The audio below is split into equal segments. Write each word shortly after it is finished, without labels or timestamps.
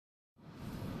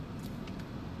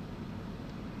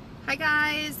Hi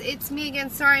guys, it's me again.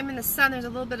 Sorry I'm in the sun. There's a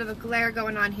little bit of a glare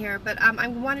going on here, but I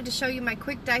wanted to show you my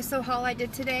quick Daiso haul I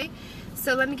did today.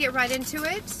 So let me get right into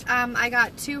it. I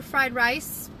got 2 fried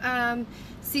rice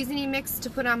seasoning mix to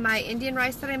put on my Indian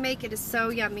rice that I make. It is so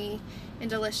yummy and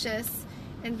delicious.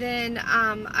 And then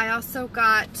I also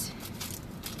got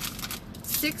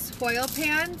 6 foil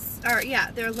pans,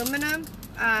 they're aluminum.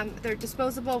 They're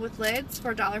disposable with lids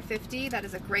for $1.50. That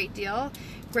is a great deal.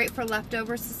 Great for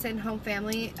leftovers to send home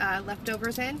family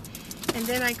leftovers in. And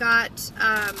then I got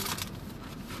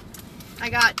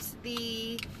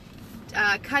the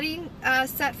cutting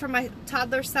set for my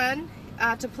toddler son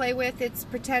to play with. It's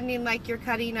pretending like you're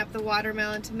cutting up the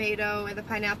watermelon, tomato, and the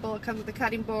pineapple. It comes with a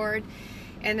cutting board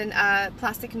and then a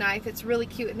plastic knife. It's really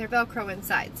cute, and they're Velcro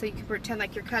inside, so you can pretend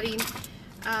like you're cutting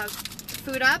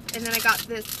food up. And then I got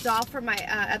this doll for my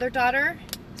other daughter,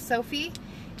 Sophie.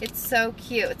 It's so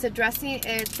cute. It's a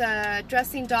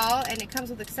dressing doll, and it comes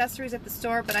with accessories at the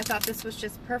store, but I thought this was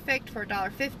just perfect for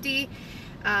 $1.50.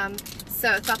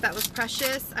 So I thought that was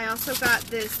precious. I also got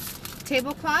this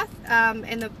tablecloth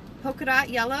in the polka dot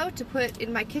yellow to put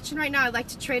in my kitchen right now. I like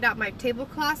to trade out my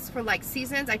tablecloths for like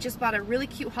seasons. I just bought a really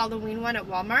cute Halloween one at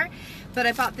Walmart, but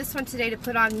I bought this one today to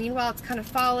put on. Meanwhile, it's kind of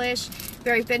fallish,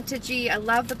 very vintagey. I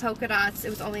love the polka dots. It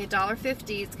was only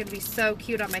 $1.50. It's going to be so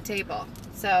cute on my table.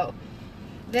 So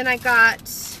then I got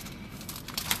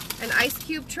an ice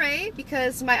cube tray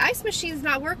because my ice machine's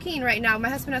not working right now. My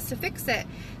husband has to fix it.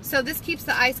 So this keeps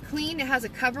the ice clean. It has a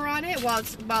cover on it while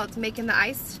it's making the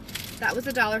ice. That was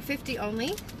 $1.50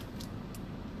 only.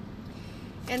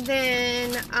 And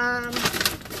then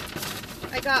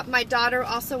I got, my daughter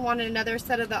also wanted another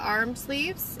set of the arm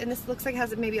sleeves, and this looks like it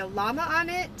has maybe a llama on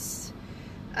it.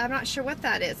 I'm not sure what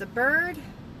that is. A bird.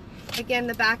 Again,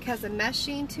 the back has a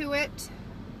meshing to it.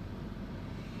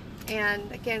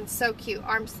 And again, so cute,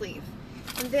 arm sleeve.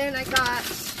 And then I got,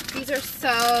 these are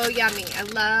so yummy. I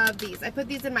love these. I put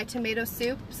these in my tomato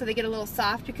soup so they get a little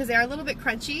soft because they are a little bit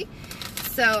crunchy.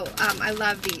 So I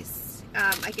love these.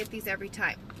 I get these every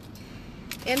time.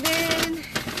 And then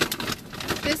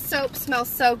this soap smells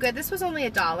so good. This was only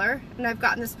 $1, and I've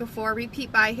gotten this before.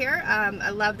 Repeat buy here. I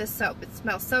love this soap. It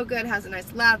smells so good. It has a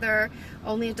nice lather.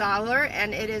 Only $1,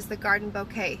 and it is the Garden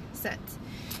Bouquet scent.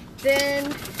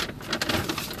 Then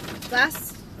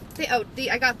last thing,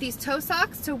 I got these toe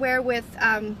socks to wear with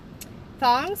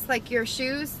thongs, like your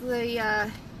shoes.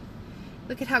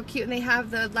 Look at how cute, and they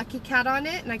have the Lucky Cat on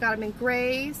it, and I got them in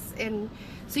grays, and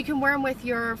so you can wear them with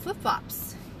your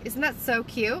flip-flops. Isn't that so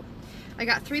cute? I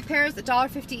got 3 pairs at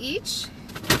 $1.50 each.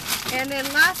 And then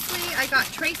lastly, I got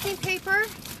tracing paper.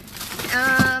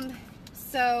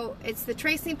 So it's the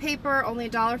tracing paper,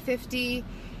 only $1.50.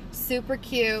 Super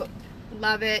cute.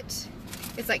 Love it.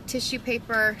 It's like tissue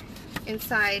paper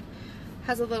inside.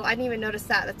 Has a little, I didn't even notice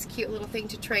that. That's a cute little thing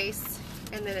to trace.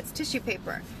 And then it's tissue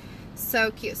paper.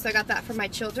 So cute. So I got that for my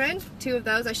children. 2 of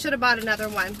those. I should have bought another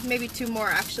one. Maybe 2 more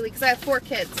actually, because I have 4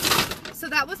 kids. So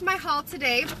that was my haul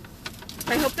today.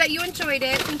 I hope that you enjoyed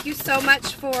it. Thank you so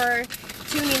much for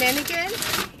tuning in again.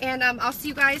 And I'll see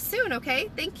you guys soon, okay?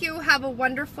 Thank you. Have a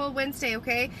wonderful Wednesday,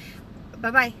 okay?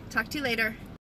 Bye-bye. Talk to you later.